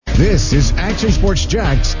This is Action Sports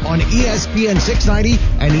Jags on ESPN 690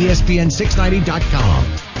 and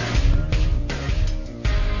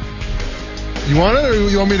ESPN690.com. You want it, or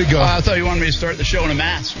you want me to go? I thought you wanted me to start the show in a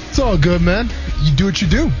mask. It's all good, man. You do what you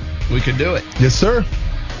do. We could do it. Yes, sir.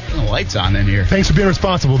 The lights on in here. Thanks for being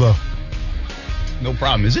responsible, though. No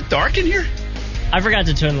problem. Is it dark in here? I forgot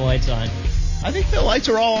to turn the lights on. I think the lights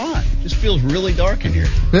are all on. It just feels really dark in here.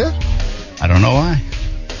 Yeah? I don't know why.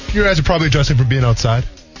 Your guys are probably adjusting for being outside.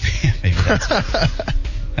 Maybe that's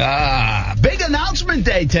big announcement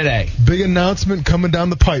day today. Big announcement coming down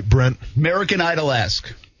the pipe, Brent. American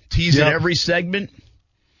Idol-esque. Tease it every segment.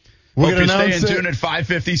 We're Hope going to you're announce staying tuned at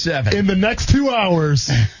 5:57. in the next 2 hours.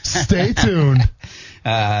 Stay tuned.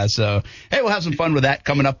 Hey, we'll have some fun with that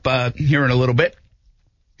coming up here in a little bit.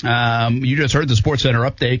 You just heard the Sports Center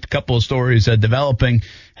update. A couple of stories developing,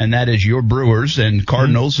 and that is your Brewers and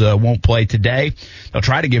Cardinals won't play today. They'll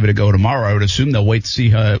try to give it a go tomorrow. I would assume they'll wait to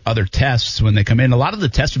see other tests when they come in. A lot of the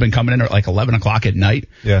tests have been coming in at like 11 o'clock at night.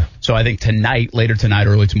 Yeah. So I think later tonight,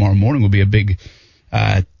 early tomorrow morning will be a big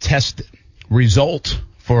test result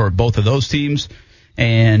for both of those teams.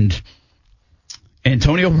 And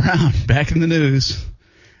Antonio Brown back in the news,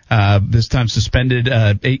 this time suspended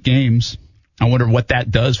 8 games. I wonder what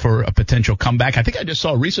that does for a potential comeback. I think I just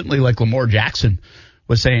saw recently like Lamar Jackson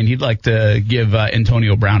was saying he'd like to give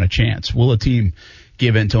Antonio Brown a chance. Will a team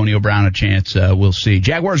give Antonio Brown a chance? We'll see.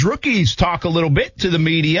 Jaguars rookies talk a little bit to the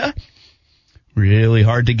media. Really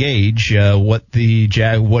hard to gauge what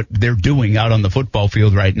they're doing out on the football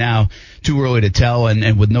field right now. Too early to tell,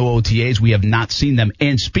 and with no OTAs, we have not seen them.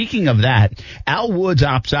 And speaking of that, Al Woods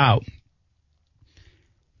opts out.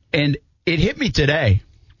 And it hit me today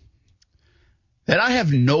that I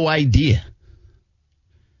have no idea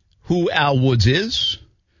who Al Woods is.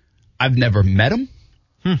 I've never met him.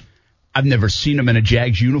 I've never seen him in a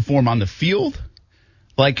Jags uniform on the field.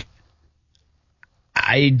 Like,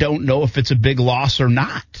 I don't know if it's a big loss or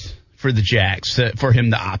not for the Jags for him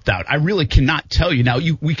to opt out. I really cannot tell you. Now,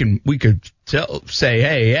 we could say,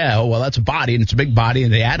 hey, yeah, well, that's a body, and it's a big body,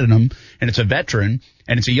 and they added him, and it's a veteran,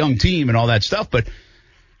 and it's a young team and all that stuff, but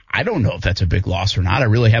I don't know if that's a big loss or not. I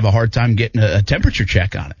really have a hard time getting a temperature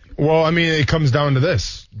check on it. Well, I mean, it comes down to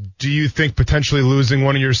this. Do you think potentially losing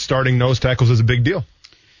one of your starting nose tackles is a big deal?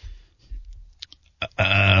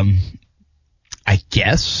 I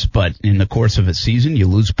guess, but in the course of a season, you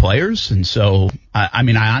lose players. And so, I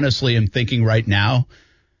honestly am thinking right now,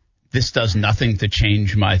 this does nothing to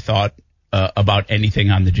change my thought about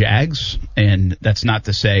anything on the Jags. And that's not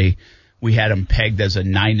to say we had them pegged as a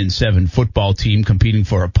 9-7 football team competing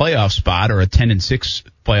for a playoff spot or a 10-6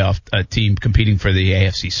 playoff team competing for the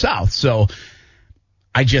AFC South. So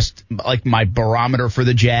I just, like, my barometer for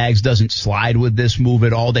the Jags doesn't slide with this move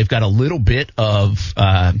at all. They've got a little bit of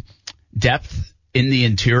depth in the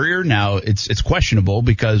interior. Now, it's questionable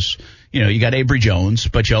because, you got Avery Jones,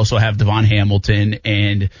 but you also have Devon Hamilton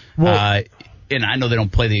and I know they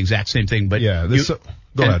don't play the exact same thing, but yeah,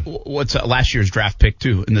 go ahead. What's last year's draft pick,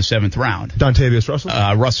 too, in the 7th round? Dontavius Russell?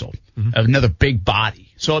 Russell. Another big body.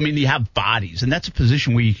 So, you have bodies, and that's a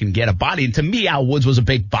position where you can get a body. And to me, Al Woods was a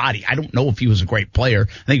big body. I don't know if he was a great player.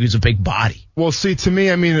 I think he was a big body. Well, see, to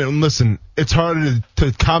me, listen, it's hard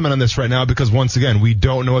to comment on this right now because, once again, we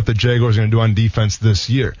don't know what the Jaguars are going to do on defense this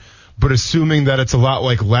year. But assuming that it's a lot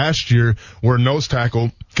like last year where nose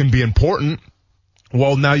tackle can be important,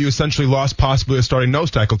 well, now you essentially lost possibly a starting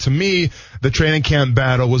nose tackle. To me, the training camp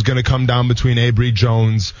battle was going to come down between Avery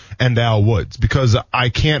Jones and Al Woods because I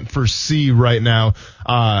can't foresee right now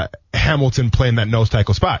Hamilton playing that nose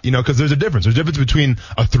tackle spot, because there's a difference. There's a difference between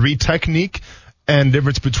a 3 technique and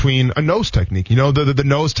difference between a nose technique. The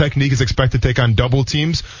nose technique is expected to take on double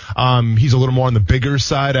teams. He's a little more on the bigger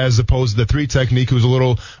side as opposed to the 3 technique, who's a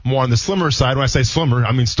little more on the slimmer side. When I say slimmer,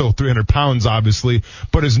 still 300 pounds, obviously,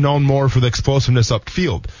 but is known more for the explosiveness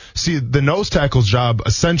upfield. See, the nose tackle's job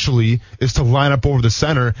essentially is to line up over the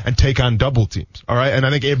center and take on double teams. All right. And I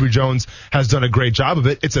think Avery Jones has done a great job of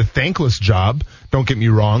it. It's a thankless job. Don't get me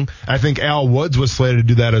wrong. I think Al Woods was slated to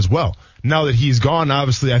do that as well. Now that he's gone,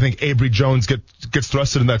 obviously, I think Avery Jones gets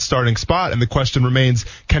thrusted in that starting spot, and the question remains,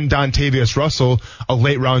 can Dontavius Russell, a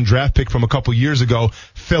late-round draft pick from a couple years ago,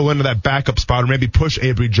 fill into that backup spot or maybe push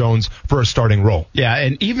Avery Jones for a starting role? Yeah,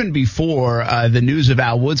 and even before the news of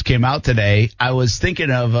Al Woods came out today, I was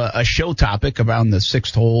thinking of a show topic around the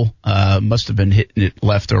 6th hole. Must have been hitting it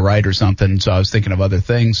left or right or something, so I was thinking of other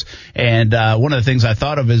things. And one of the things I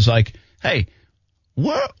thought of is like, hey,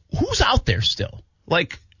 who's out there still?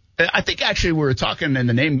 Like, I think actually we were talking and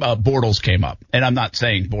the name Bortles came up. And I'm not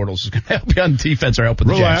saying Bortles is going to help you on defense or help with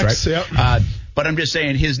the Jags, right? Yep. But I'm just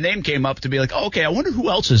saying his name came up to be like, oh, okay, I wonder who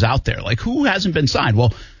else is out there. Like, who hasn't been signed?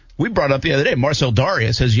 Well, we brought up the other day, Marcel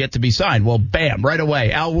Darius has yet to be signed. Well, bam, right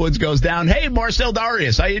away, Al Woods goes down. Hey, Marcel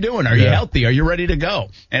Darius, how you doing? Are you healthy? Are you ready to go?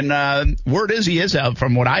 And word is he is out.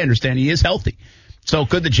 From what I understand, he is healthy. So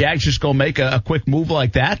could the Jags just go make a quick move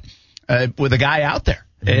like that with a guy out there?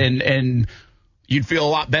 And you'd feel a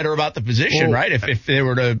lot better about the position, right? If they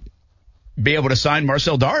were to be able to sign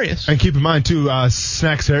Marcel Darius. And keep in mind, too,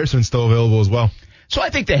 Snacks Harrison's still available as well. So I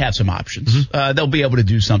think they have some options. They'll be able to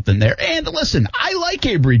do something there. And listen, I like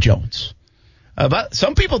Avery Jones. But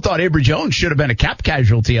some people thought Avery Jones should have been a cap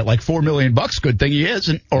casualty at like $4 million. Good thing he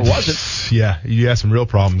isn't or wasn't. Yeah, you have some real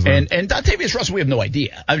problems. And Dontavius Russell, we have no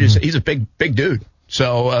idea. He's a big dude.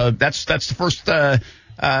 So that's the first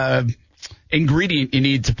ingredient you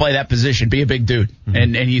need to play that position. Be a big dude,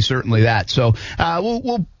 and he's certainly that. So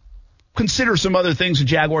we'll consider some other things the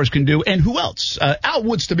Jaguars can do. And who else? Al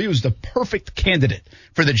Woods, to me, was the perfect candidate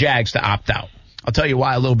for the Jags to opt out. I'll tell you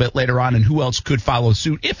why a little bit later on and who else could follow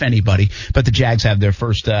suit, if anybody. But the Jags have their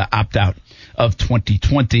first opt-out of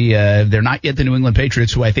 2020. They're not yet the New England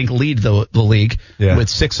Patriots, who I think lead the league with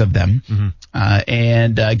 6 of them.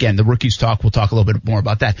 And, again, the rookies talk. We'll talk a little bit more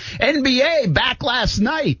about that. NBA back last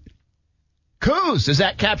night. Kuz, does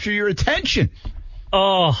that capture your attention?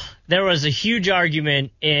 Oh, there was a huge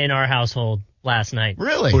argument in our household last night.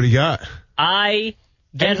 Really? What do you got? I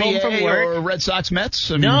get NBA home from work. Or Red Sox Mets?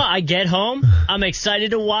 No, I get home. I'm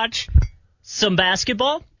excited to watch some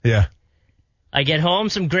basketball. Yeah. I get home,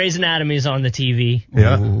 some Grey's Anatomy's on the TV.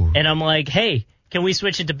 Yeah. And I'm like, hey, can we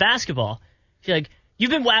switch it to basketball? She's like,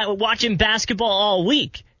 you've been watching basketball all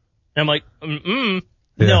week. And I'm like,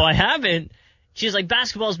 no, I haven't. She's like,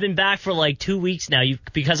 basketball's been back for like 2 weeks now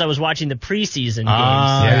because I was watching the preseason games.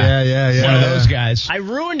 Yeah. One of those guys. I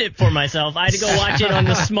ruined it for myself. I had to go watch it on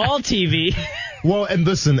the small TV. Well, and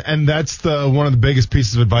listen, and that's one of the biggest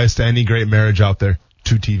pieces of advice to any great marriage out there.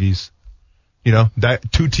 2 TVs. You know, that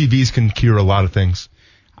 2 TVs can cure a lot of things.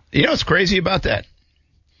 You know what's crazy about that?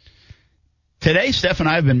 Today, Steph and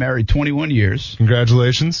I have been married 21 years.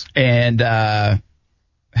 Congratulations. And,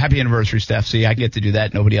 happy anniversary, Steph. See, I get to do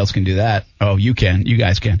that. Nobody else can do that. Oh, you can. You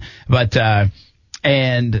guys can. But, I'll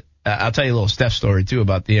tell you a little Steph story, too,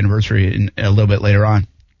 about the anniversary a little bit later on.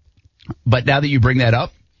 But now that you bring that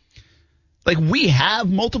up, like, we have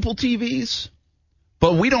multiple TVs,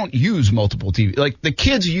 but we don't use multiple TVs. Like, the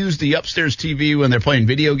kids use the upstairs TV when they're playing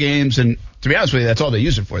video games, and to be honest with you, that's all they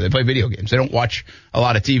use it for. They play video games. They don't watch a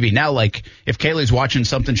lot of TV. Now, like, if Kaylee's watching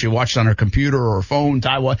something she watched on her computer or her phone,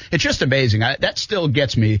 it's just amazing. That still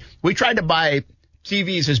gets me. We tried to buy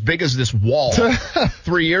TVs as big as this wall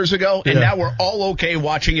 3 years ago, and now we're all okay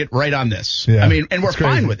watching it right on this. Yeah. I mean, and we're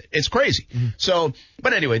fine with it. It's crazy. So,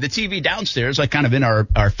 but anyway, the TV downstairs, like kind of in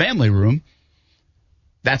our family room,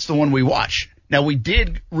 that's the one we watch. Now, we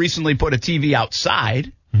did recently put a TV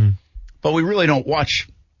outside, but we really don't watch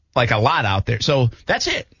like a lot out there. So that's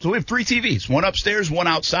it. So we have 3 TVs, one upstairs, one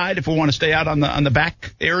outside if we want to stay out on the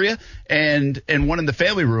back area, and one in the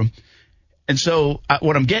family room. And so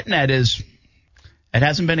what I'm getting at is it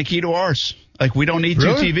hasn't been a key to ours. Like, we don't need 2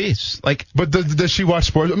 TVs. Like, but does she watch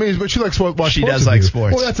sports? I mean, but she likes to watch sports. She does like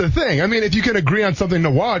sports. Well, that's the thing. I mean, if you can agree on something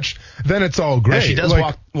to watch, then it's all great. And she does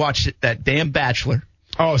watch that damn Bachelor.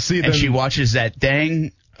 Oh, see, and she watches that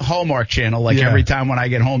dang Hallmark channel every time when I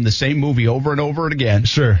get home, the same movie over and over again.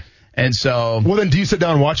 Sure. And so, well, then do you sit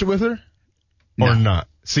down and watch it with her, or not?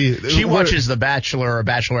 See, she watches The Bachelor or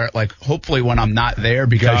Bachelorette, like, hopefully when I'm not there,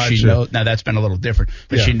 because she knows. Now, that's been a little different,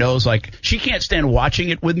 but she knows, like, she can't stand watching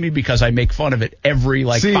it with me because I make fun of it every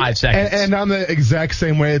 5 seconds. And I'm the exact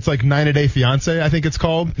same way. It's like 90 Day Fiance, I think it's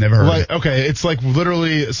called. Never heard of it. Okay, it's like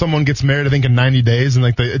literally someone gets married, I think, in 90 days, and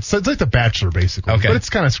it's like The Bachelor, basically. Okay. But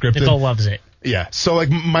it's kind of scripted. Nicole loves it. Yeah, so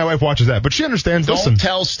like my wife watches that, but she understands. Don't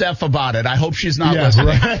tell Steph about it. I hope she's not listening.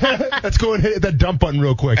 Right. Let's go and hit that dump button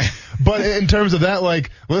real quick. But in terms of that,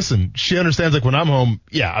 like, listen, she understands. Like, when I'm home,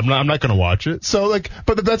 I'm not going to watch it. So like,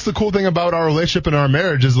 but that's the cool thing about our relationship and our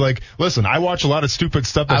marriage is, like, listen, I watch a lot of stupid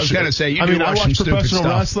stuff. I was going to say, I watch professional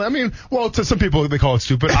wrestling. I mean, well, to some people they call it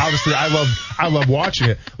stupid. Obviously, I love watching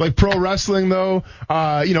it. Like pro wrestling though,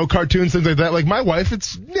 cartoons, things like that. Like my wife,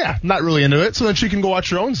 it's not really into it. So then she can go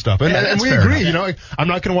watch her own stuff, and we agree. You know, like, I'm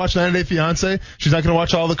not going to watch 90 Day Fiance. She's not going to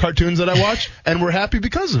watch all the cartoons that I watch, and we're happy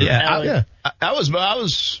because of it.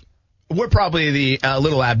 We're probably the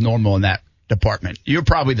little abnormal in that department. You're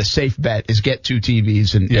probably the safe bet is get 2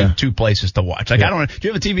 TVs and 2 places to watch. Like, I don't. Do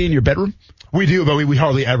you have a TV in your bedroom? We do, but we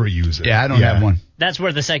hardly ever use it. Yeah, I don't have one. That's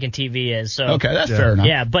where the second TV is. So Okay, that's fair enough.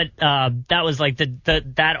 Yeah, but that was like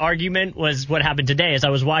that argument was what happened today. As I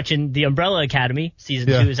was watching The Umbrella Academy, season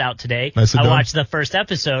 2 is out today. I watched the first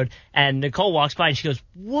episode, and Nicole walks by and she goes,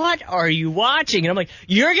 "What are you watching?" And I'm like,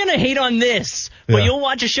 "You're gonna hate on this, but you'll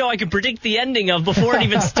watch a show I can predict the ending of before it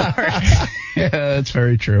even starts." Yeah, that's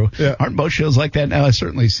very true. Yeah. Aren't most shows like that now? It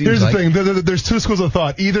certainly seems Here's like. the thing. There's two schools of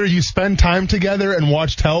thought. Either you spend time together and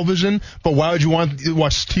watch television, but why would you want to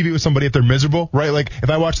watch TV with somebody if they're miserable, right? Like, if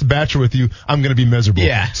I watch The Bachelor with you, I'm going to be miserable.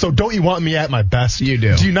 Yeah. So don't you want me at my best? You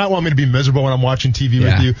do. Do you not want me to be miserable when I'm watching TV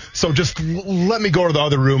with you? So just let me go to the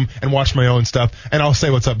other room and watch my own stuff, and I'll say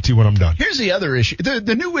what's up to you when I'm done. Here's the other issue.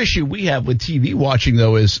 The new issue we have with TV watching,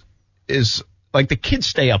 though, is like the kids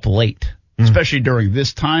stay up late, especially during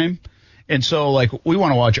this time. And so, like, we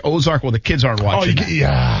want to watch Ozark. Well, the kids aren't watching.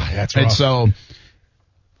 That's right. And so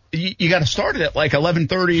you got to start it at like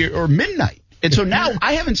 11:30 or midnight. And so now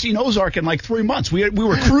I haven't seen Ozark in like 3 months. We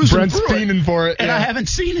were cruising Brent's through fiending for it, and I haven't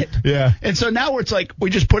seen it. Yeah. And so now it's like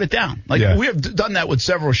we just put it down. Like we have done that with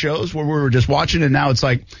several shows where we were just watching, and now it's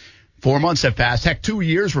like 4 months have passed. Heck, 2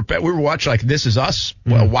 years. We were watching like This Is Us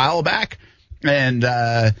a while back, and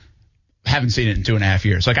haven't seen it in 2.5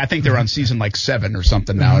 years. Like, I think they're on season like 7 or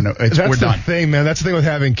something now, and we're done. That's the thing, man. That's the thing with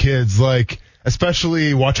having kids. Like,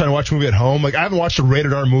 especially trying to watch a movie at home. Like, I haven't watched a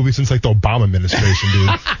rated R movie since like the Obama administration,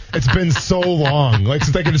 dude. It's been so long. Like,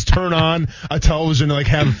 since I can just turn on a television and like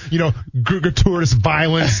have, gratuitous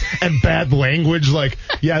violence and bad language. Like,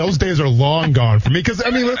 yeah, those days are long gone for me. Cause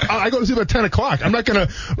I mean, I go to sleep at 10 o'clock. I'm not going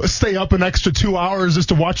to stay up an extra 2 hours just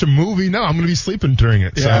to watch a movie. No, I'm going to be sleeping during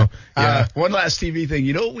it. Yeah. So, one last TV thing.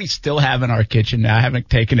 You know what we still have in our kitchen now? I haven't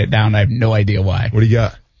taken it down. I have no idea why. What do you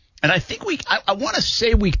got? And I think I want to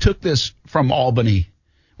say we took this from Albany.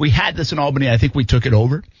 We had this in Albany. I think we took it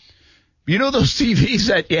over. You know those TVs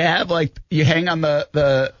that you have, like, you hang on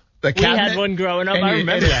the cabinet? We had one growing up. I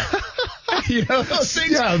remember that. You know those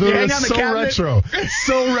things? Yeah, they're so retro.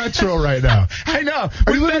 So retro right now. I know.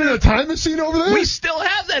 Are you living in a time machine over there? We still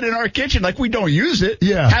have that in our kitchen. Like, we don't use it.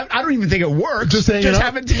 Yeah. I don't even think it works. Just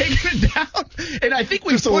haven't taken it down. And I think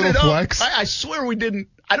we just put it up. flex. I swear we didn't.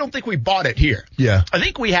 I don't think we bought it here. Yeah. I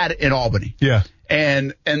think we had it in Albany. Yeah.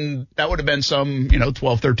 And that would have been some,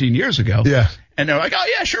 12, 13 years ago. Yeah. And they're like, oh,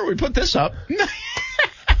 yeah, sure, we put this up.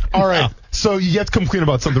 All right. So you have to come clean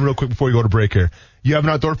about something real quick before you go to break here. You have an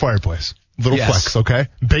outdoor fireplace. Little flex, okay?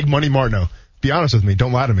 Big money Martineau. Be honest with me.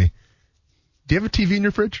 Don't lie to me. Do you have a TV in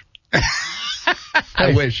your fridge?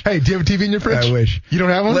 I wish. Hey, do you have a TV in your fridge? I wish. You don't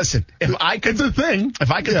have one? Listen, if I could, it's a thing. If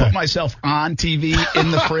I could put myself on TV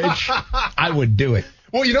in the fridge, I would do it.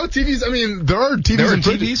 Well, TVs. I mean, there are TVs in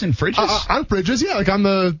TVs in fridges. On fridges, yeah, like on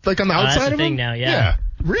the outside that's of the thing them. now, yeah.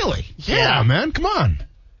 Really? Yeah, man. Come on.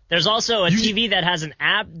 There's also a TV that has an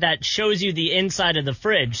app that shows you the inside of the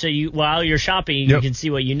fridge, so while you're shopping, you can see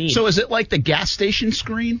what you need. So is it like the gas station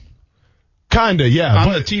screen? Kinda, yeah.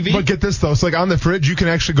 On the TV? But get this, though. It's like on the fridge, you can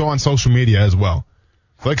actually go on social media as well.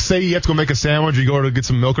 Like, say you have to go make a sandwich, or you go to get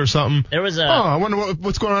some milk or something. There was I wonder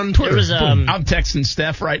what's going on Twitter. I'm texting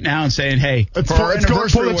Steph right now and saying, hey, for our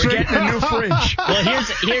anniversary, we're getting a new fridge. Well,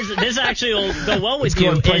 here's this actually will go well with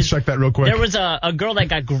you. Let's go and check that real quick. There was a girl that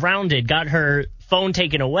got grounded, got her phone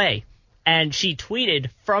taken away, and she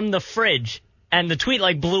tweeted from the fridge, and the tweet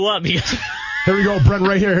blew up because. Here we go, Brent,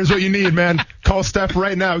 right here. Here's what you need, man. Call Steph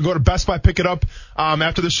right now. Go to Best Buy, pick it up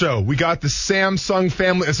after the show. We got the Samsung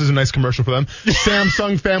family. This is a nice commercial for them.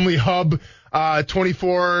 Samsung Family Hub,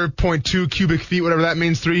 24.2 cubic feet, whatever that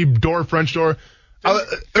means. 3-door French door.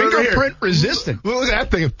 Fingerprint resistant. Look at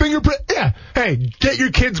that thing. Fingerprint. Yeah. Hey, get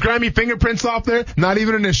your kids' grimy fingerprints off there. Not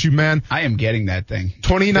even an issue, man. I am getting that thing.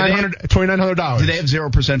 $2,900. Do they have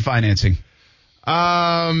 0% financing?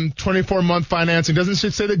 24-month financing. Doesn't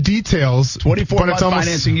say the details. 24-month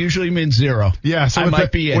financing usually means 0. Yeah, so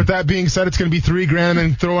with that being said, it's going to be $3,000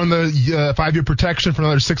 and throw in the 5-year protection for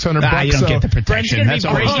another $600. You don't get the protection. That's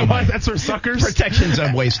a waste of money. That's for suckers. Protection's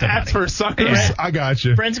a waste of money. That's for suckers. Yeah. I got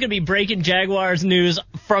you. Brent's going to be breaking Jaguars news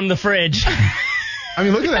from the fridge. I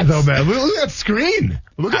mean, look at that though, man. Look at that screen.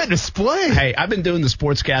 Look at that display. Hey, I've been doing the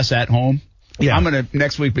sportscast at home. Yeah. I'm going to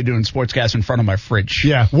next week be doing sportscast in front of my fridge.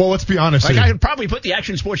 Yeah. Well, let's be honest. I could probably put the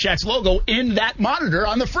Action Sports Jacks logo in that monitor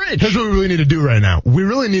on the fridge. Here's what we really need to do right now. We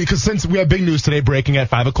really need, because since we have big news today breaking at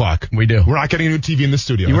 5 o'clock. We do. We're not getting a new TV in the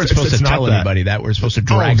studio. You weren't supposed to tell anybody that. We're supposed to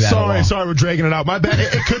drag that along. Sorry, we're dragging it out. My bad.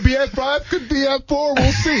 It could be at 5, could be at 4.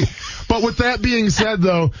 We'll see. But with that being said,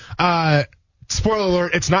 though, Spoiler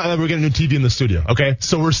alert, it's not that we're getting a new TV in the studio, okay?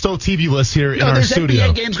 So we're still TV-less here in our studio.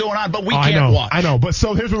 There's NBA games going on, but we can't watch. I know, but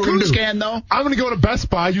so here's what we're going to do. Can, though. I'm going to go to Best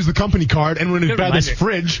Buy, use the company card, and we're going to buy this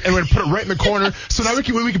fridge, and we're going to put it right in the corner. So now we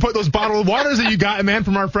can put those bottled waters that you got, man,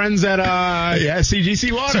 from our friends at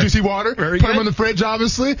CGC Water. CGC Water. Put them in the fridge,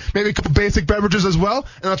 obviously. Maybe a couple basic beverages as well,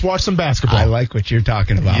 and let's watch some basketball. I like what you're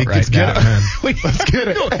talking about right let's now. Get it, man. Let's get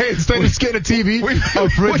it. Hey, instead of just getting a TV, a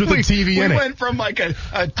fridge with a TV in it. We went from like a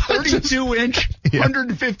 32-inch,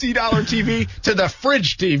 $150 TV to the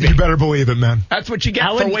fridge TV. You better believe it, man. That's what you get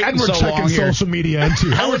for waiting so long. And we're checking social media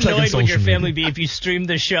too. How annoyed would your family be if you streamed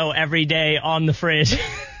the show every day on the fridge?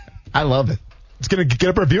 I love it. It's going to get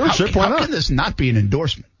up our viewership. Why not? How can this not be an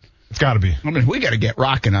endorsement? It's got to be. I mean, we got to get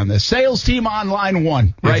rocking on this. Sales team on line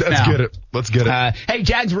 1 now. Let's get it. Hey,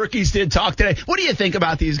 Jags rookies did talk today. What do you think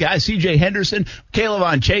about these guys? CJ Henderson,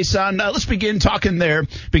 K'Lavon Chaisson. Let's begin talking there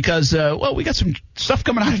because, we got some stuff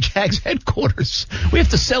coming out of Jags headquarters. We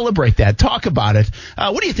have to celebrate that. Talk about it.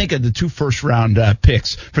 What do you think of the 2 first-round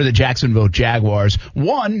picks for the Jacksonville Jaguars?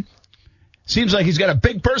 One seems like he's got a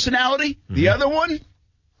big personality. Mm-hmm. The other one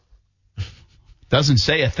doesn't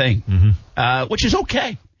say a thing, which is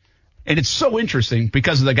okay. And it's so interesting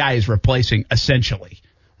because of the guy he's replacing, essentially,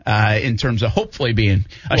 in terms of hopefully being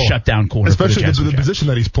a shutdown corner. Especially the position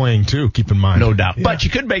that he's playing, too, keep in mind. No doubt. Yeah. But you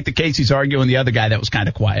could make the case he's arguing the other guy that was kind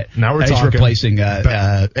of quiet. Now we're talking. He's replacing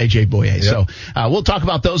A.J. Boye. Yep. So we'll talk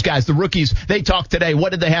about those guys, the rookies. They talked today. What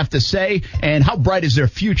did they have to say? And how bright is their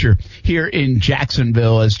future here in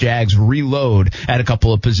Jacksonville as Jags reload at a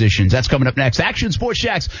couple of positions? That's coming up next. Action Sports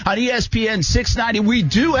Jax on ESPN 690. We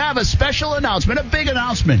do have a special announcement, a big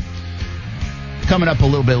announcement, coming up a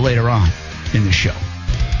little bit later on in the show.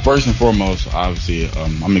 First and foremost, obviously,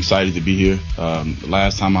 I'm excited to be here.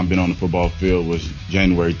 Last time I've been on the football field was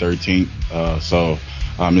January 13th. So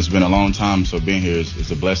it's been a long time. So being here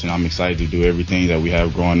is a blessing. I'm excited to do everything that we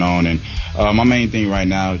have going on. And my main thing right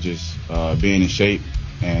now is just being in shape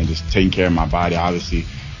and just taking care of my body. Obviously,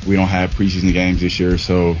 we don't have preseason games this year,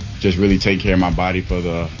 so just really take care of my body for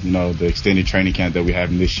the extended training camp that we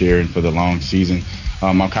have this year and for the long season.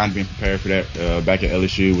 I'm kind of being prepared for that back at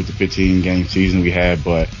LSU with the 15-game season we had,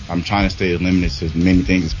 but I'm trying to stay as limited to as many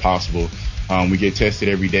things as possible. We get tested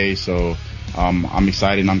every day, so I'm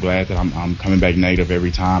excited and I'm glad that I'm coming back negative every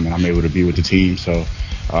time and I'm able to be with the team. So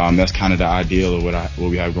that's kind of the ideal of what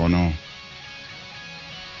we have going on.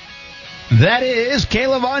 That is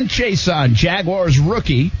K'Lavon Chaisson, Jaguars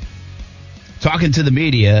rookie, talking to the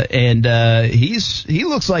media, and he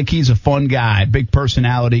looks like he's a fun guy, big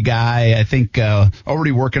personality guy. I think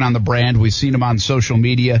already working on the brand. We've seen him on social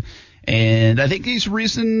media, and I think he's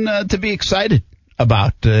reason to be excited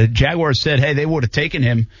about. Jaguars said, hey, they would have taken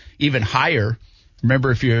him even higher.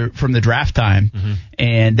 Remember, if you're from the draft time,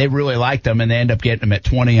 and they really liked him, and they end up getting him at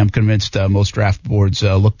 20. I'm convinced most draft boards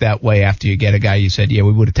look that way after you get a guy. You said, yeah,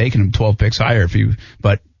 we would have taken him 12 picks higher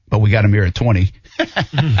but we got him here at 20.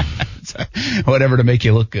 Whatever to make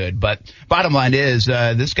you look good. But bottom line is,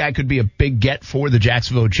 this guy could be a big get for the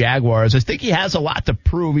Jacksonville Jaguars. I think he has a lot to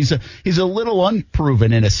prove. He's a little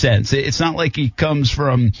unproven in a sense. It's not like he comes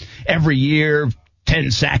from every year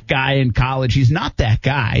 10-sack guy in college. He's not that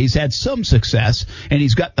guy. He's had some success, and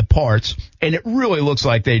he's got the parts, and it really looks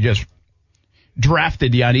like they just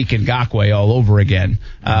drafted Yannick Ngakoue all over again,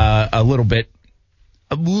 a little bit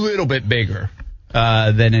bigger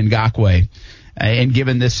than Ngakoue. And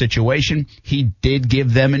given this situation, he did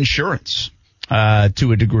give them insurance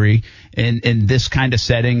to a degree in this kind of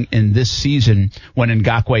setting in this season when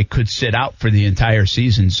Ngakoue could sit out for the entire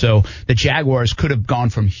season. So the Jaguars could have gone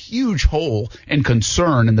from huge hole and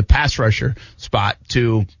concern in the pass rusher spot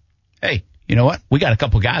to, hey, you know what? We got a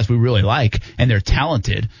couple guys we really like, and they're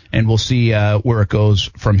talented, and we'll see where it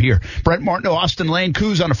goes from here. Brent Martineau, Austin Lane,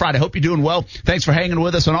 Coos on a Friday. Hope you're doing well. Thanks for hanging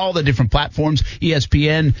with us on all the different platforms.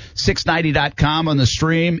 ESPN690.com on the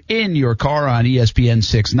stream, in your car on ESPN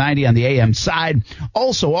 690 on the AM side.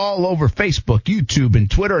 Also all over Facebook, YouTube,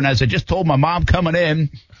 and Twitter. And as I just told my mom coming in,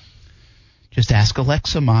 just ask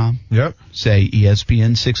Alexa, Mom. Yep. Say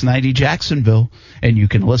ESPN 690 Jacksonville, and you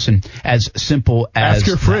can listen. As simple as ask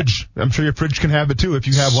your fridge. I'm sure your fridge can have it too if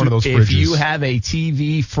you have one of those fridges. If you have a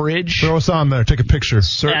TV fridge, throw us on there. Take a picture.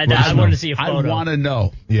 I want to see a photo. I want to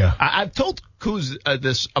know. Yeah. I've told Kuz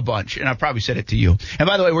this a bunch, and I've probably said it to you. And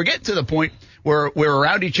by the way, we're getting to the point where we're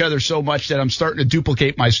around each other so much that I'm starting to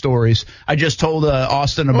duplicate my stories. I just told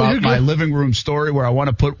Austin about my living room story where I want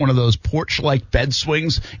to put one of those porch-like bed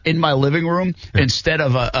swings in my living room instead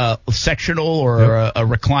of a sectional or a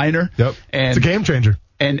recliner. Yep. And it's a game changer.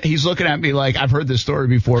 And he's looking at me like, I've heard this story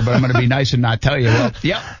before, but I'm going to be nice and not tell you. Well,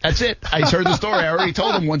 yep, that's it. I heard the story. I already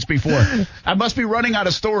told him once before. I must be running out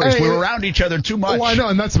of stories. We're around each other too much. Oh, I know,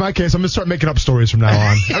 and that's my case. I'm going to start making up stories from now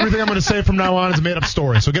on. Everything I'm going to say from now on is a made-up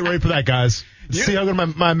story. So get ready for that, guys. See how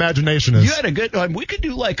good my imagination is. You had a good we could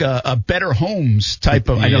do like a Better Homes type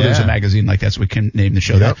of. I know there's a magazine like that, so we can name the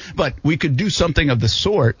show that. But we could do something of the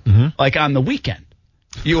sort, like on the weekend.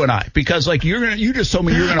 You and I, because like you just told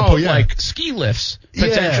me you're gonna put like ski lifts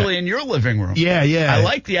potentially in your living room. Yeah. I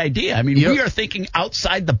like the idea. I mean, we are thinking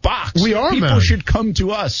outside the box. We are, People should come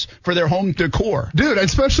to us for their home decor. Dude,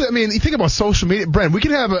 especially, I mean, you think about social media. Brent, we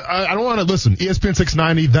can have I don't want to listen, ESPN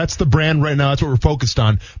 690, that's the brand right now. That's what we're focused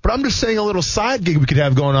on. But I'm just saying a little side gig we could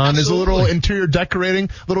have going on is a little interior decorating,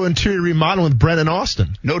 a little interior remodeling with Brent and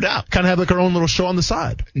Austin. No doubt. Kind of have like our own little show on the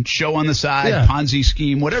side. Ponzi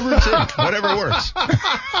scheme, whatever it's in, whatever works.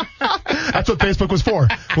 That's what Facebook was for.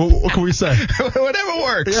 What can we say? Whatever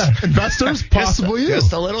works. Yeah. Investors, possibly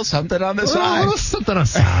just a little something on the side. A little something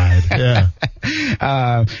aside.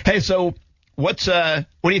 Yeah. Hey, so what do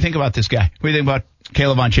you think about this guy? What do you think about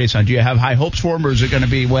K'Lavon Chaisson? Do you have high hopes for him, or is it going to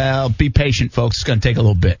be, well, be patient, folks, it's going to take a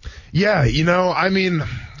little bit? Yeah, I mean,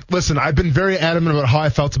 listen, I've been very adamant about how I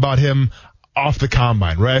felt about him off the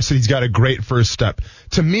combine, right? I said he's got a great first step.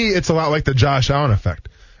 To me, it's a lot like the Josh Allen effect.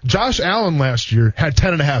 Josh Allen last year had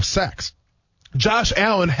 10.5 sacks. Josh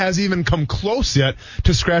Allen hasn't even come close yet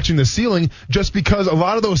to scratching the ceiling just because a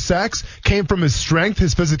lot of those sacks came from his strength,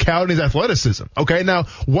 his physicality, his athleticism. Okay, now,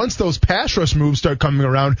 once those pass rush moves start coming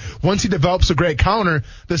around, once he develops a great counter,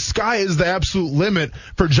 the sky is the absolute limit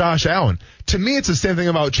for Josh Allen. To me, it's the same thing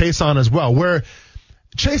about Chaisson as well, where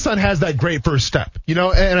Chaisson has that great first step, and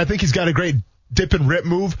I think he's got a great dip and rip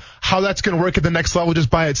move. How that's going to work at the next level just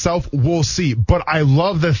by itself, we'll see. But I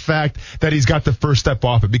love the fact that he's got the first step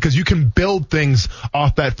off it, because you can build things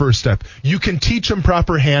off that first step. You can teach him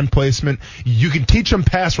proper hand placement. You can teach him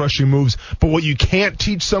pass rushing moves. But what you can't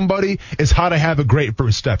teach somebody is how to have a great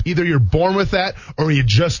first step. Either you're born with that or you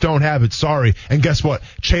just don't have it. Sorry. And guess what?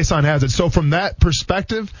 Chaisson has it. So from that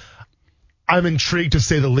perspective, I'm intrigued to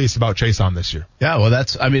say the least about Chaisson this year. Yeah, well,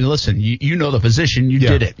 listen, you know the position. You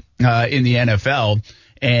did it in the NFL,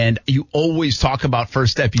 and you always talk about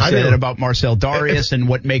first step. You said it about Marcel Darius and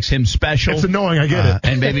what makes him special. It's annoying, I get it.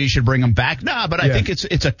 And maybe you should bring him back. Nah, but I think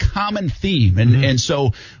it's a common theme, and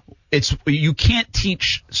so you can't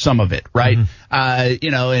teach some of it, right?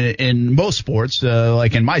 In most sports,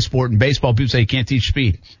 like in my sport, in baseball, people say you can't teach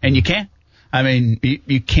speed, and you can't. I mean,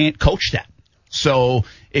 you can't coach that. So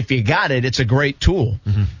if you got it, it's a great tool.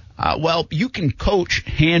 Well, you can coach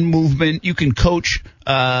hand movement. You can coach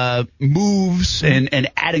moves and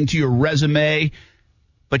adding to your resume,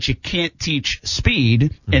 but you can't teach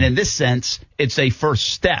speed. And in this sense, it's a first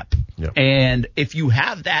step. Yep. And if you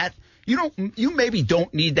have that, you maybe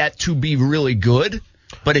don't need that to be really good.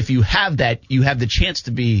 But if you have that, you have the chance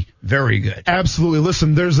to be very good. Absolutely.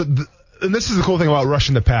 Listen, and this is the cool thing about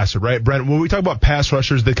rushing the passer, right, Brent? When we talk about pass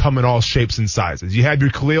rushers, they come in all shapes and sizes. You have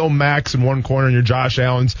your Khalil Max in one corner and your Josh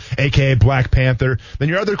Allen's, a.k.a. Black Panther. Then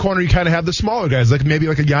your other corner, you kind of have the smaller guys, like maybe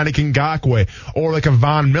like a Yannick Ngakoue or like a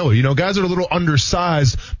Von Miller. Guys that are a little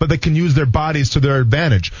undersized, but they can use their bodies to their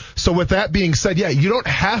advantage. So with that being said, you don't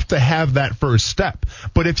have to have that first step.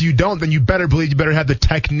 But if you don't, then you better believe you better have the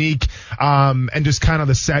technique and just kind of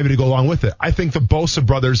the savvy to go along with it. I think the Bosa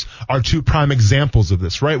brothers are two prime examples of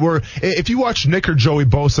this, right? Where if you watch Nick or Joey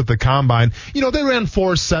Bosa at the combine, they ran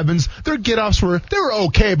 4.7s. Their get-offs were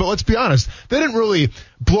okay, but let's be honest, they didn't really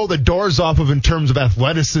blow the doors off of in terms of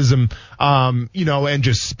athleticism, and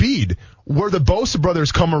just speed. Where the Bosa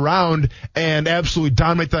brothers come around and absolutely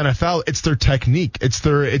dominate the NFL, it's their technique. It's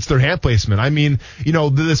their hand placement. I mean,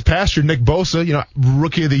 this past year, Nick Bosa,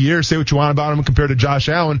 rookie of the year, say what you want about him compared to Josh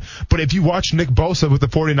Allen. But if you watch Nick Bosa with the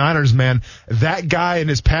 49ers, man, that guy and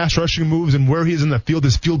his pass rushing moves and where he's in the field,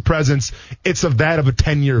 his field presence, it's of that of a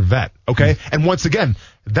 10-year vet. Okay. And once again,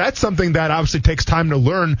 that's something that obviously takes time to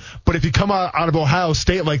learn. But if you come out of Ohio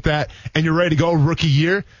State like that and you're ready to go rookie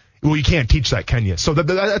year, well, you can't teach that, can you? So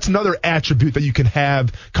that's another attribute that you can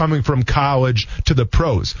have coming from college to the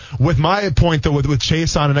pros. With my point, though, with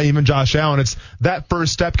Chaisson and even Josh Allen, it's that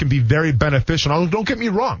first step can be very beneficial. Don't get me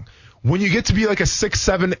wrong. When you get to be like a 6,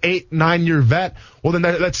 7, 8, 9-year vet, well, then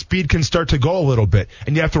that speed can start to go a little bit,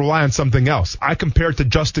 and you have to rely on something else. I compare it to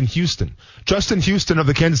Justin Houston. Justin Houston of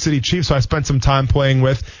the Kansas City Chiefs, who I spent some time playing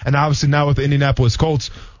with, and obviously now with the Indianapolis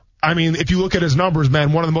Colts. I mean, if you look at his numbers,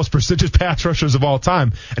 man, one of the most prestigious pass rushers of all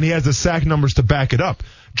time, and he has the sack numbers to back it up.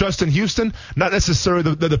 Justin Houston, not necessarily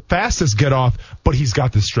the fastest get off, but he's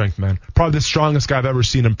got the strength, man. Probably the strongest guy I've ever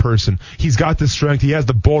seen in person. He's got the strength. He has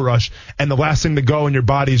the bull rush, and the last thing to go in your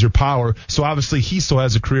body is your power. So obviously he still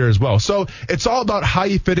has a career as well. So it's all about how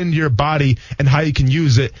you fit into your body and how you can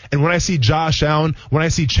use it. And when I see Josh Allen, when I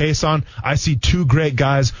see Chaisson, I see two great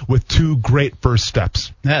guys with two great first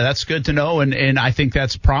steps. Yeah, that's good to know, and I think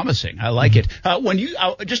that's promising. I like it. When you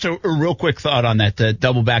just a real quick thought on that, to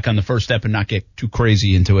double back on the first step and not get too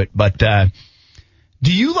crazy into it, but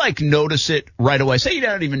do you notice it right away? Say you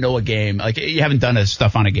don't even know a game, like you haven't done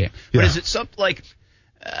stuff on a game, but is it something like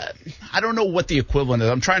I don't know what the equivalent is.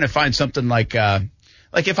 I'm trying to find something like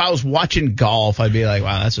if I was watching golf, I'd be like,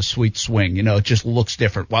 wow, that's a sweet swing. It just looks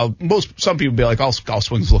different. While some people be like, all golf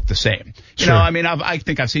swings look the same. Sure. I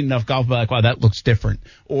think I've seen enough golf, be like, wow, that looks different.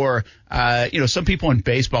 Or, some people in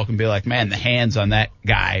baseball can be like, man, the hands on that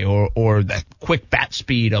guy, or the quick bat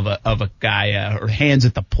speed of a guy, or hands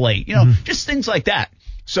at the plate. Just things like that.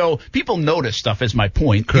 So people notice stuff, is my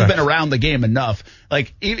point. Correct. You've been around the game enough.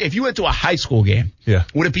 Like, if you went to a high school game,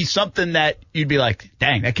 would it be something that you'd be like,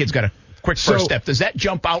 dang, that kid's got a quick first step? Does that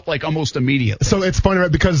jump out almost immediately? So it's funny,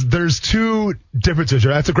 right? Because there's two differences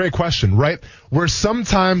here. That's a great question, right? Where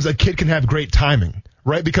sometimes a kid can have great timing,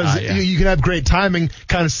 right? Because you can have great timing,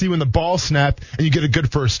 kind of see when the ball snapped, and you get a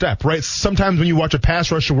good first step, right? Sometimes when you watch a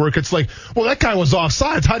pass rusher work, it's like, well, that guy was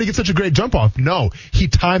offsides. How did he get such a great jump off? No, he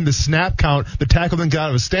timed the snap count, the tackle then got out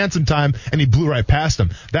of his stance in time, and he blew right past him.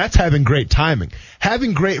 That's having great timing.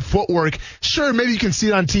 Having great footwork, sure, maybe you can see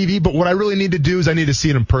it on TV, but what I really need to do is I need to see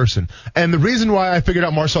it in person. And the reason why I figured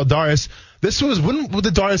out Marcel Darius, when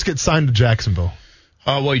did Darius get signed to Jacksonville?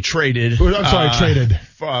 He traded. Traded.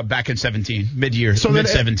 Back in 17, mid-year,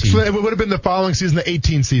 mid-17. So it would have been the following season, the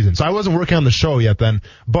 18 season. So I wasn't working on the show yet then,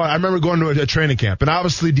 but I remember going to a training camp. And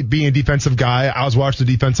obviously, being a defensive guy, I was watching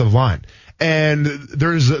the defensive line. And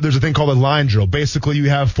there's a thing called a line drill. Basically, you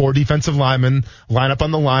have 4 defensive linemen line up on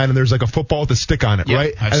the line, and there's like a football with a stick on it,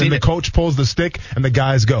 right? And then the coach pulls the stick, and the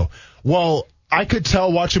guys go. Well, I could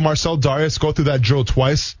tell watching Marcel Darius go through that drill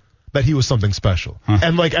twice that he was something special.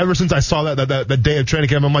 And ever since I saw that day of training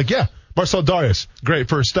camp, I'm like, yeah, Marcel Darius, great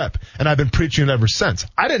first step. And I've been preaching it ever since.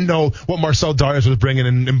 I didn't know what Marcel Darius was bringing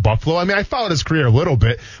in Buffalo. I mean, I followed his career a little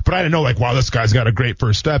bit, but I didn't know wow, this guy's got a great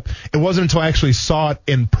first step. It wasn't until I actually saw it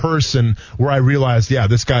in person where I realized, yeah,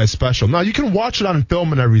 this guy is special. Now, you can watch it on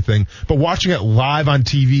film and everything, but watching it live on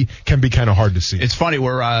TV can be kind of hard to see. It's funny,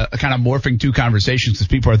 we're kind of morphing two conversations because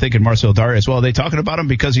people are thinking Marcel Darius. Well, are they talking about him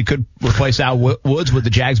because he could replace Al Woods? Would the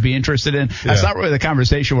Jags be interested in? That's not really the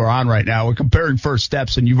conversation we're on right now. We're comparing first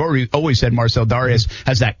steps, and you've always said Marcel Darius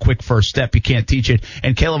has that quick first step. You can't teach it.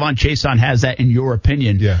 And K'Lavon Chaisson has that, in your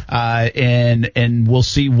opinion. And we'll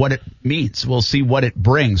see what it means. We'll see what it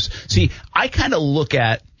brings. See, I kind of look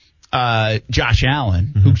at Josh Allen,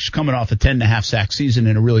 who's coming off a 10.5 sack season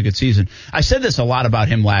and a really good season. I said this a lot about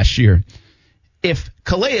him last year. If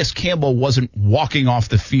Calais Campbell wasn't walking off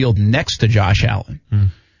the field next to Josh Allen,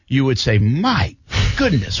 you would say, my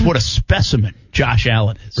goodness, what a specimen Josh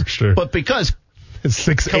Allen is. For sure. But because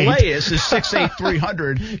Calais is 6'8",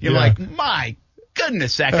 300, you're like, my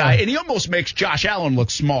goodness, that guy. And he almost makes Josh Allen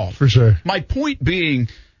look small. For sure. My point being,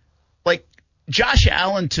 Josh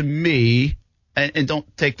Allen to me, and don't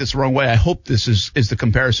take this the wrong way, I hope this is the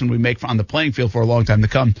comparison we make on the playing field for a long time to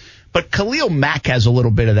come. But Khalil Mack has a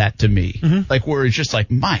little bit of that to me, where it's just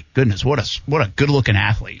my goodness, what a good looking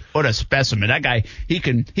athlete, what a specimen. That guy, he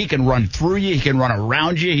can run through you, he can run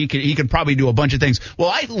around you, he can probably do a bunch of things. Well,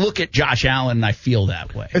 I look at Josh Allen and I feel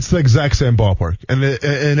that way. It's the exact same ballpark,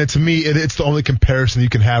 and to me, it's the only comparison you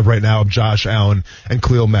can have right now of Josh Allen and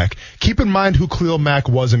Khalil Mack. Keep in mind who Khalil Mack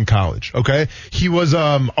was in college. Okay, he was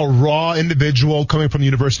a raw individual coming from the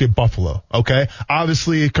University of Buffalo. Okay,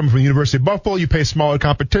 obviously coming from the University of Buffalo, you pay smaller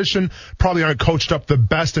competition. Probably aren't coached up the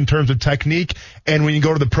best in terms of technique, and when you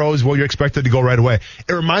go to the pros, well, you're expected to go right away.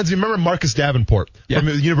 It reminds me, remember Marcus Davenport from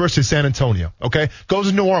the University of San Antonio, okay? Goes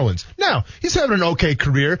to New Orleans. Now, he's having an okay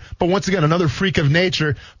career, but once again, another freak of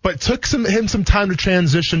nature, but took him some time to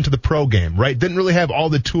transition to the pro game, right? Didn't really have all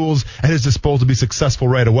the tools at his disposal to be successful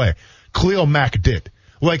right away. Khalil Mack did.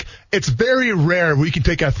 It's very rare where you can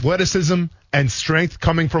take athleticism and strength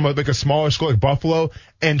coming from a smaller school like Buffalo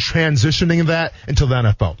and transitioning that into the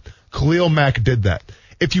NFL. Khalil Mack did that.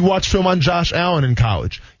 If you watch film on Josh Allen in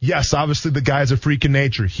college, yes, obviously the guy's a freak in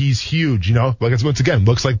nature. He's huge, once again,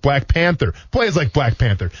 looks like Black Panther, plays like Black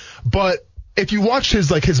Panther. But if you watch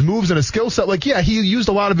his moves and his skill set, he used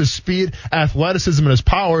a lot of his speed, athleticism, and his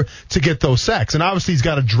power to get those sacks. And obviously he's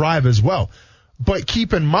got a drive as well. But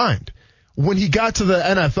keep in mind, when he got to the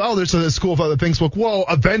NFL, there's a school of other things. Like, well,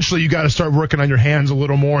 eventually you got to start working on your hands a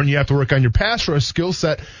little more, and you have to work on your pass rush skill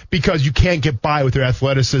set because you can't get by with your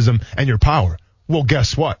athleticism and your power. Well,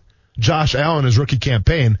 guess what? Josh Allen, his rookie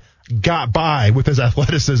campaign, got by with his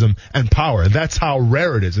athleticism and power. That's how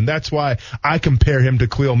rare it is, and that's why I compare him to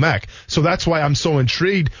Khalil Mack. So that's why I'm so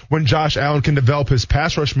intrigued when Josh Allen can develop his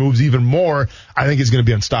pass rush moves even more. I think he's going to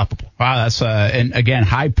be unstoppable. Wow, that's and again,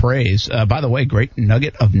 high praise. By the way, great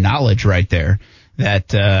nugget of knowledge right there.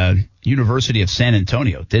 That University of San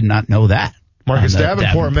Antonio, did not know that. Marcus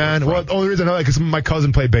Davenport, man. Well, the only reason I know that because my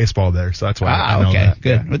cousin played baseball there, so that's why I know that.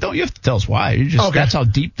 Good. But don't you have to tell us why? That's how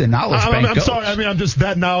deep the knowledge bank goes. I'm sorry. I mean, I'm just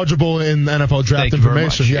that knowledgeable in NFL draft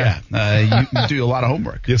information. Yeah. You do a lot of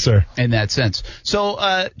homework. Yes, sir. In that sense. So,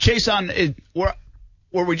 Chaisson,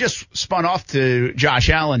 where we just spun off to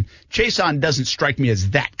Josh Allen, Chaisson doesn't strike me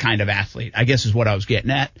as that kind of athlete, I guess is what I was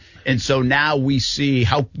getting at. And so now we see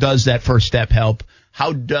how does that first step help?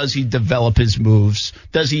 How does he develop his moves?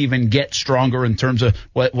 Does he even get stronger in terms of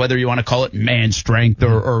whether you want to call it man strength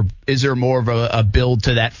or is there more of a build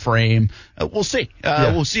to that frame? We'll see.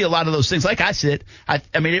 We'll see a lot of those things. Like I said, I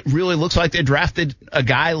mean, it really looks like they drafted a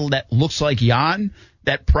guy that looks like Jan,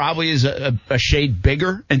 that probably is a shade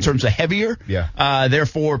bigger in terms of heavier. Yeah.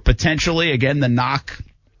 Therefore, potentially, again, the knock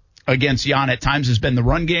against Jan at times has been the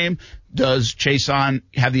run game. Does Chaisson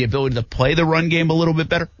have the ability to play the run game a little bit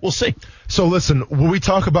better? We'll see. So listen, when we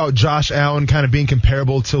talk about Josh Allen kind of being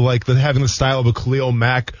comparable to like having the style of a Khalil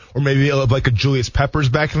Mack or maybe like a Julius Peppers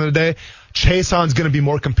back in the day, Chaisson's going to be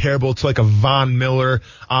more comparable to like a Von Miller,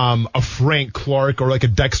 a Frank Clark, or like a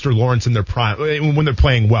Dexter Lawrence in their prime, when they're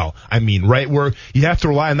playing well. I mean, right? Where you have to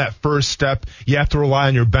rely on that first step. You have to rely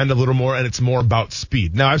on your bend a little more, and it's more about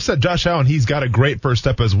speed. Now, I've said Josh Allen, he's got a great first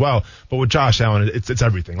step as well, but with Josh Allen, it's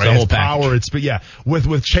everything, right? It's power, it's speed. Yeah. With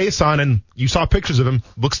Chaisson, and you saw pictures of him,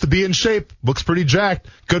 looks to be in shape, looks pretty jacked,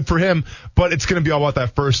 good for him, but it's going to be all about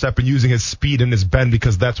that first step and using his speed and his bend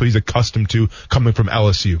because that's what he's accustomed to coming from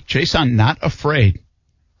LSU. Chaisson not afraid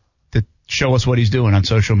to show us what he's doing on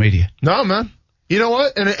social media. No, man. You know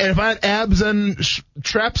what? And if I had abs and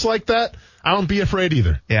traps like that, I won't be afraid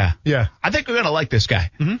either. Yeah. Yeah. I think we're going to like this guy.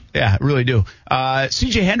 Mm-hmm. Yeah, I really do.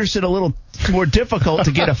 C.J. Henderson, a little more difficult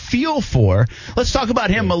to get a feel for. Let's talk about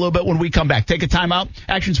him a little bit when we come back. Take a time out.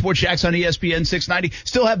 Action Sports Jags on ESPN 690.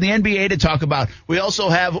 Still have the NBA to talk about. We also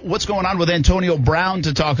have what's going on with Antonio Brown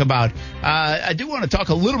to talk about. I do want to talk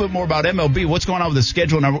a little bit more about MLB. What's going on with the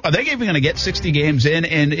schedule? Now, are they even going to get 60 games in?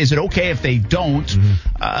 And is it okay if they don't?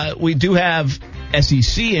 Mm-hmm. We do have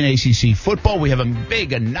SEC and ACC football. We have a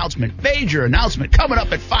big announcement, major announcement coming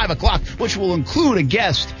up at 5 o'clock, which will include a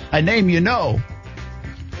guest, a name you know.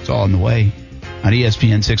 It's all on the way on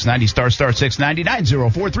ESPN 690, star 690,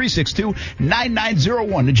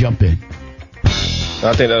 904-362-9901 to jump in.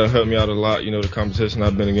 I think that'll help me out a lot, the competition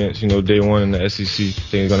I've been against, day one in the SEC. I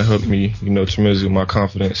think it's going to help me, tremendously with my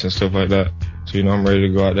confidence and stuff like that. So, I'm ready to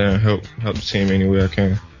go out there and help the team any way I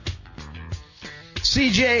can.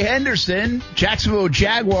 C.J. Henderson, Jacksonville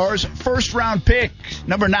Jaguars, first-round pick,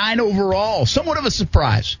 number 9 overall. Somewhat of a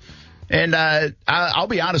surprise. And I'll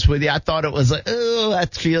be honest with you, I thought it was like, oh,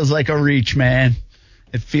 that feels like a reach, man.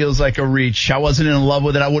 It feels like a reach. I wasn't in love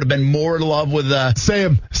with it. I would have been more in love with Say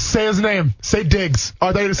him. Say his name. Say Diggs. Oh,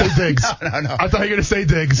 I thought you were going to say Diggs. No. I thought you were going to say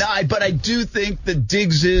Diggs. No, but I do think that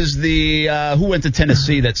Diggs is the who went to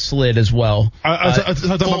Tennessee that slid as well. I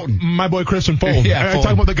talking about my boy Christian Fulton. Yeah, I'm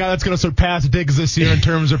talking about the guy that's going to surpass Diggs this year in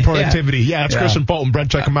terms of productivity. Yeah, it's Christian Fulton.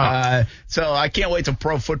 Brent, check him out. So I can't wait till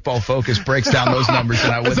Pro Football Focus breaks down those numbers.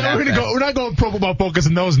 And I would we're not going Pro Football Focus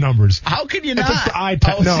in those numbers. How can you not? It's like the eye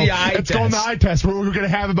test. It's going the eye test. We're going to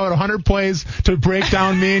have about 100 plays to break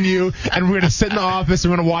down me and you, and we're going to sit in the office and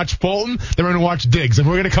we're going to watch Fulton, then we're going to watch Diggs, and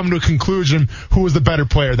we're going to come to a conclusion who was the better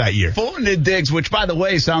player that year. Fulton and Diggs, which, by the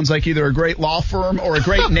way, sounds like either a great law firm or a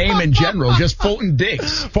great name in general, just Fulton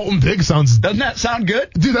Diggs. Fulton Diggs sounds... Doesn't that sound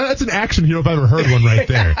good? Dude, that's an action hero if I've ever heard one right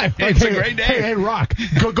there. It's a great name. Hey, Rock,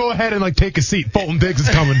 go ahead and take a seat. Fulton Diggs is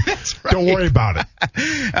coming. That's right. Don't worry about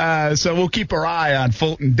it. So we'll keep our eye on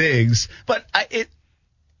Fulton Diggs. But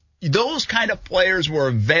those kind of players were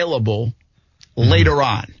available later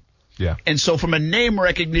on. Yeah. And so from a name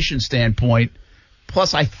recognition standpoint,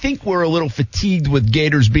 plus I think we're a little fatigued with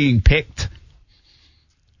Gators being picked.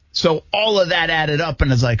 So all of that added up,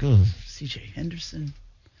 and it's like, oh, C.J. Henderson.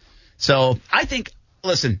 So I think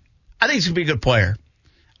he's going to be a good player.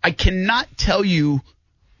 I cannot tell you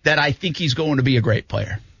that I think he's going to be a great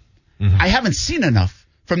player. Mm-hmm. I haven't seen enough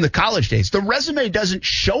from the college days. The resume doesn't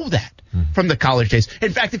show that from the college days.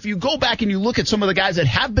 In fact, if you go back and you look at some of the guys that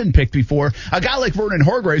have been picked before, a guy like Vernon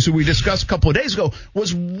Hargreaves, who we discussed a couple of days ago,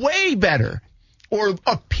 was way better or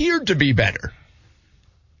appeared to be better,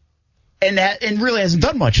 and really hasn't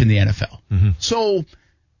done much in the NFL. Mm-hmm. So,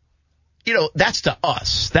 that's to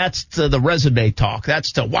us. That's to the resume talk.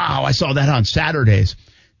 That's to, wow, I saw that on Saturdays.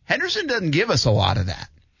 Henderson doesn't give us a lot of that.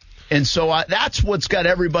 And so that's what's got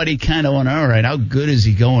everybody kind of on, all right, how good is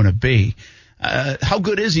he going to be? How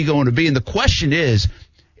good is he going to be? And the question is,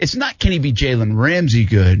 it's not can he be Jalen Ramsey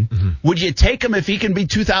good? Mm-hmm. Would you take him if he can be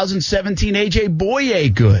 2017 A.J. Boye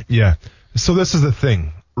good? Yeah. So this is the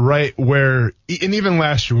thing, right, where, and even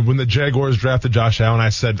last year when the Jaguars drafted Josh Allen, I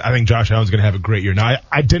said, I think Josh Allen's going to have a great year. Now,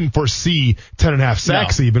 I didn't foresee 10.5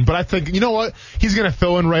 sacks even, but I think, you know what? He's going to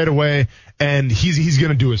fill in right away. And he's going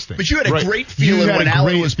to do his thing. But you had a great feeling when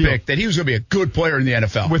Allen was picked that he was going to be a good player in the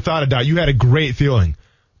NFL. Without a doubt. You had a great feeling.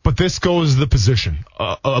 But this goes to the position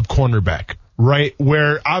of cornerback, right?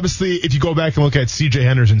 Where obviously if you go back and look at C.J.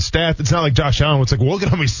 Henderson's stats, it's not like Josh Allen. It's like, well, look at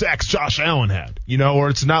how many sacks Josh Allen had, or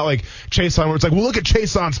it's not like Chaisson where it's like, well, look at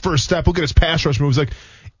Chaisson's first step. Look at his pass rush moves. Like,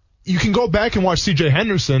 you can go back and watch C.J.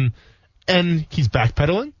 Henderson and he's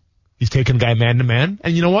backpedaling. He's taking a guy man to man.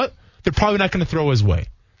 And you know what? They're probably not going to throw his way.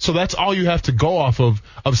 So that's all you have to go off of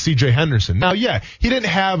C.J. Henderson. Now, yeah, he didn't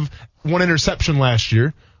have one interception last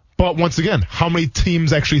year, but once again, how many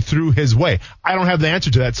teams actually threw his way? I don't have the answer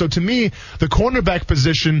to that. So to me, the cornerback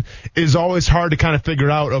position is always hard to kind of figure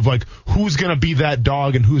out of like who's going to be that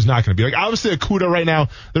dog and who's not going to be. Like obviously Okudah right now,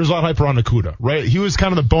 there's a lot of hype around Okudah, right? He was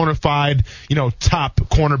kind of the bona fide, top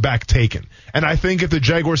cornerback taken. And I think if the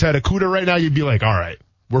Jaguars had Okudah right now, you'd be like, all right,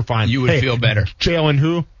 we're fine. You would feel better. Jalen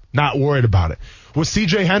who? Not worried about it. With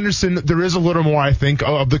C.J. Henderson, there is a little more, I think,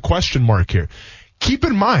 of the question mark here. Keep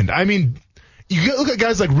in mind, I mean, you look at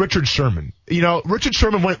guys like Richard Sherman. Richard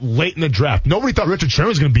Sherman went late in the draft. Nobody thought Richard Sherman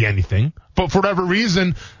was going to be anything. But for whatever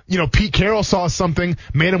reason, Pete Carroll saw something,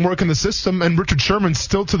 made him work in the system, and Richard Sherman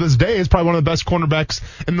still to this day is probably one of the best cornerbacks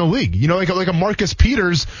in the league. Like a Marcus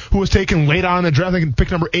Peters who was taken late on in the draft, I think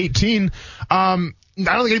pick number 18. I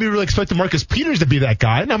don't think anybody really expected Marcus Peters to be that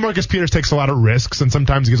guy. Now, Marcus Peters takes a lot of risks, and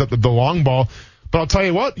sometimes he gives up the long ball. But I'll tell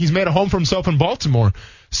you what, he's made a home for himself in Baltimore.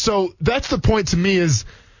 So that's the point to me is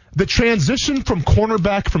the transition from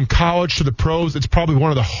cornerback from college to the pros, it's probably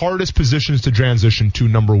one of the hardest positions to transition to,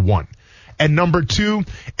 number one. And number two,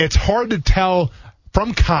 it's hard to tell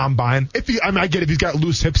from combine. I get if he's got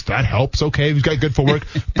loose hips, that helps. Okay, if he's got good footwork,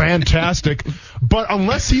 fantastic. But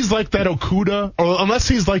unless he's like that Okudah, or unless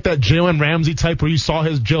he's like that Jalen Ramsey type where you saw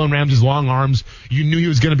Jalen Ramsey's long arms, you knew he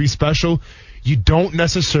was going to be special. You don't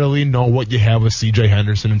necessarily know what you have with C.J.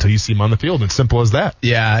 Henderson until you see him on the field. It's simple as that.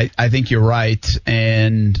 Yeah, I think you're right.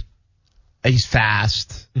 And he's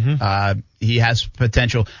fast. Mm-hmm. He has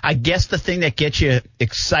potential. I guess the thing that gets you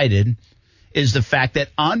excited is the fact that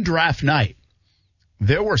on draft night,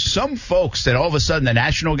 there were some folks that all of a sudden the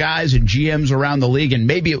national guys and GMs around the league, and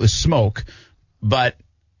maybe it was smoke, but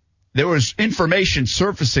there was information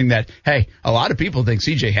surfacing that, hey, a lot of people think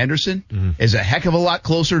C.J. Henderson is a heck of a lot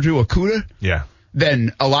closer to Okudah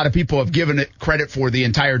than a lot of people have given it credit for the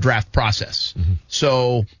entire draft process. Mm-hmm.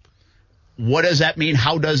 So what does that mean?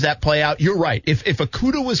 How does that play out? You're right. If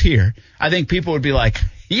Okudah was here, I think people would be like,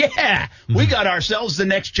 yeah, we got ourselves the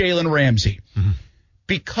next Jalen Ramsey. Mm-hmm.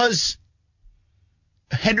 Because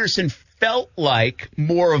Henderson felt like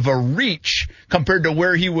more of a reach compared to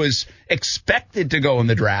where he was expected to go in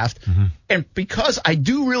the draft. Mm-hmm. And because I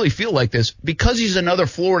do really feel like this, because he's another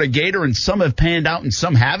Florida Gator and some have panned out and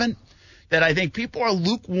some haven't, that I think people are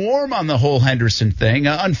lukewarm on the whole Henderson thing,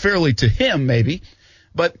 unfairly to him maybe.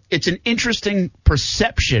 But it's an interesting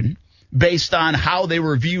perception based on how they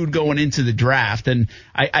were viewed going into the draft. And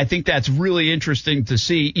I think that's really interesting to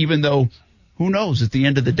see, even though who knows, at the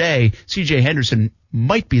end of the day, C.J. Henderson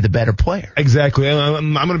might be the better player. Exactly.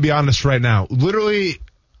 I'm going to be honest right now. Literally,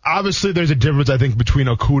 obviously, there's a difference, I think, between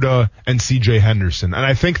Okudah and C.J. Henderson. And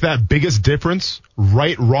I think that biggest difference,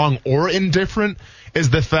 right, wrong, or indifferent,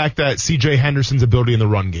 is the fact that C.J. Henderson's ability in the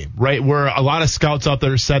run game, right? Where a lot of scouts out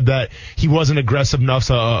there said that he wasn't aggressive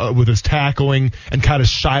enough with his tackling and kind of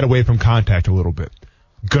shied away from contact a little bit.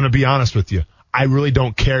 Going to be honest with you. I really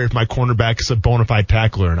don't care if my cornerback is a bona fide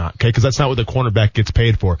tackler or not, okay? Because that's not what the cornerback gets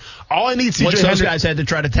paid for. All I need, C.J. Those guys had to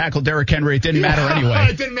try to tackle Derrick Henry. It didn't matter anyway.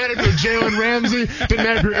 It didn't matter if you're Jalen Ramsey. Didn't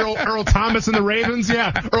matter if you're Earl Thomas and the Ravens.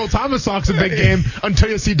 Yeah, Earl Thomas talks a big game until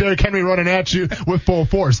you see Derrick Henry running at you with full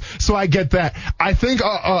force. So I get that. I think,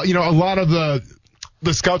 a lot of the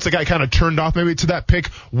scouts that got kind of turned off maybe to that pick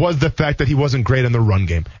was the fact that he wasn't great in the run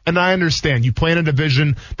game. And I understand you play in a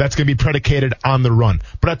division that's going to be predicated on the run.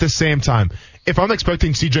 But at the same time, if I'm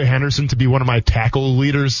expecting C.J. Henderson to be one of my tackle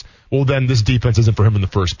leaders well, then this defense isn't for him in the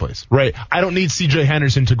first place, right? I don't need CJ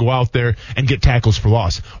Henderson to go out there and get tackles for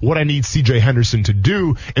loss. What I need CJ Henderson to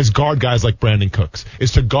do is guard guys like Brandon Cooks,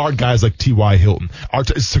 is to guard guys like T.Y. Hilton,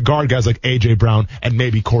 is to guard guys like A.J. Brown and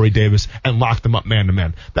maybe Corey Davis and lock them up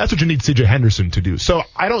man-to-man. That's what you need CJ Henderson to do. So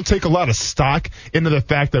I don't take a lot of stock into the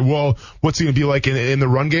fact that, well, what's he going to be like in the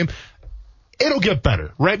run game? It'll get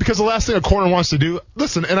better, right? Because the last thing a corner wants to do,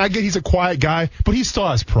 listen, and I get he's a quiet guy, but he still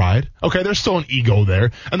has pride. Okay, there's still an ego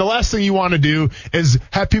there. And the last thing you want to do is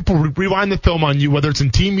have people rewind the film on you, whether it's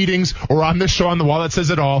in team meetings or on this show on the wall that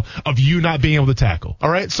says it all, of you not being able to tackle.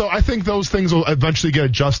 All right? So I think those things will eventually get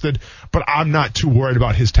adjusted, but I'm not too worried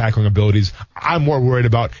about his tackling abilities. I'm more worried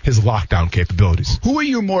about his lockdown capabilities. Who are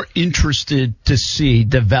you more interested to see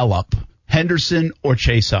develop, Henderson or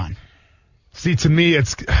Chaisson? See, to me,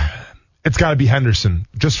 it's got to be Henderson,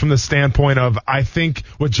 just from the standpoint of, I think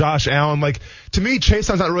with Josh Allen, like, to me,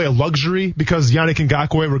 Chaisson's not really a luxury because Yannick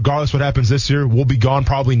Ngakoue, regardless what happens this year, will be gone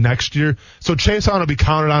probably next year. So Chaisson will be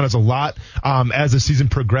counted on as a lot as the season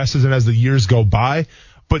progresses and as the years go by.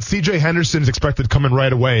 But C.J. Henderson is expected to come in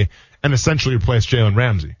right away and essentially replace Jalen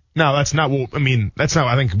Ramsey. Now, that's not,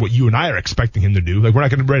 I think, what you and I are expecting him to do. Like, we're not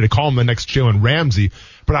going to be ready to call him the next Jalen Ramsey.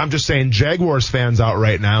 But I'm just saying, Jaguars fans out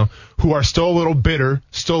right now who are still a little bitter,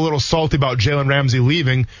 still a little salty about Jalen Ramsey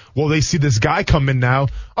leaving, well, they see this guy come in now.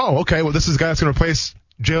 Oh, okay, well, this is the guy that's going to replace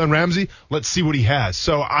Jalen Ramsey. Let's see what he has.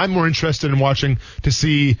 So I'm more interested in watching to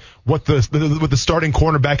see what the starting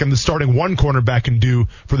cornerback and the starting one cornerback can do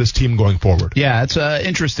for this team going forward. Yeah, it's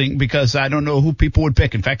interesting because I don't know who people would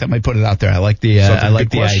pick. In fact, I might put it out there. I like the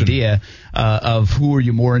idea of who are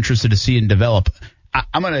you more interested to see and develop.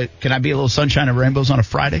 Can I be a little sunshine and rainbows on a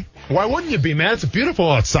Friday? Why wouldn't you be, man? It's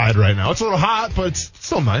beautiful outside right now. It's a little hot, but it's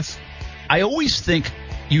still nice. I always think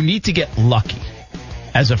you need to get lucky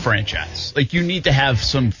as a franchise. Like, you need to have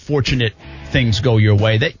some fortunate things go your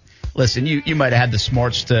way. Listen, you might have had the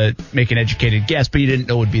smarts to make an educated guess, but you didn't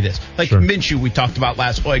know it would be this. Like sure. Minshew, we talked about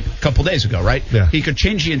a couple days ago, right? Yeah. He could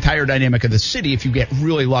change the entire dynamic of the city if you get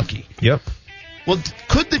really lucky. Yep. Well,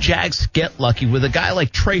 could the Jags get lucky with a guy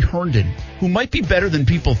like Trey Herndon, who might be better than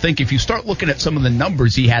people think if you start looking at some of the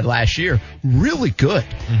numbers he had last year? Really good.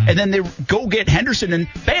 Mm-hmm. And then they go get Henderson, and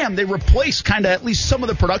bam, they replace kind of at least some of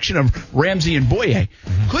the production of Ramsey and Boye.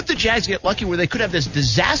 Mm-hmm. Could the Jags get lucky where they could have this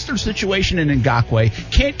disaster situation in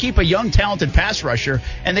Ngakoue, can't keep a young, talented pass rusher,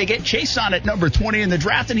 and they get Chaisson at number 20 in the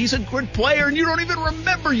draft, and he's a good player, and you don't even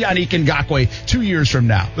remember Yannick Ngakoue 2 years from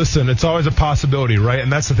now? Listen, it's always a possibility, right?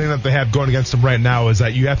 And that's the thing that they have going against them right now is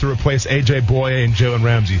that you have to replace A.J. Boye and Jalen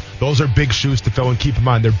Ramsey. Those are big shoes to fill, and keep in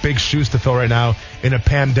mind, they're big shoes to fill right now in a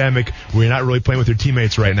pandemic where you're not really playing with your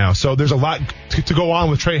teammates right now. So there's a lot to go on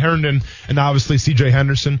with Trey Herndon and obviously C.J.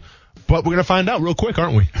 Henderson. But we're going to find out real quick,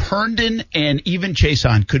 aren't we? Herndon and even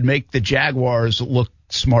Chaisson could make the Jaguars look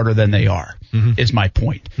smarter than they are, is my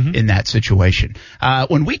point in that situation.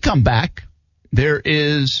 When we come back, there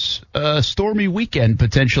is a stormy weekend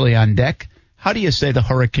potentially on deck. How do you say the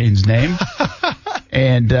Hurricanes' name?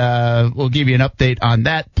 And we'll give you an update on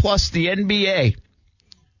that, plus the NBA.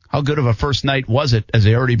 How good of a first night was it as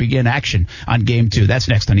they already began action on Game 2? That's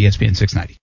next on ESPN 690.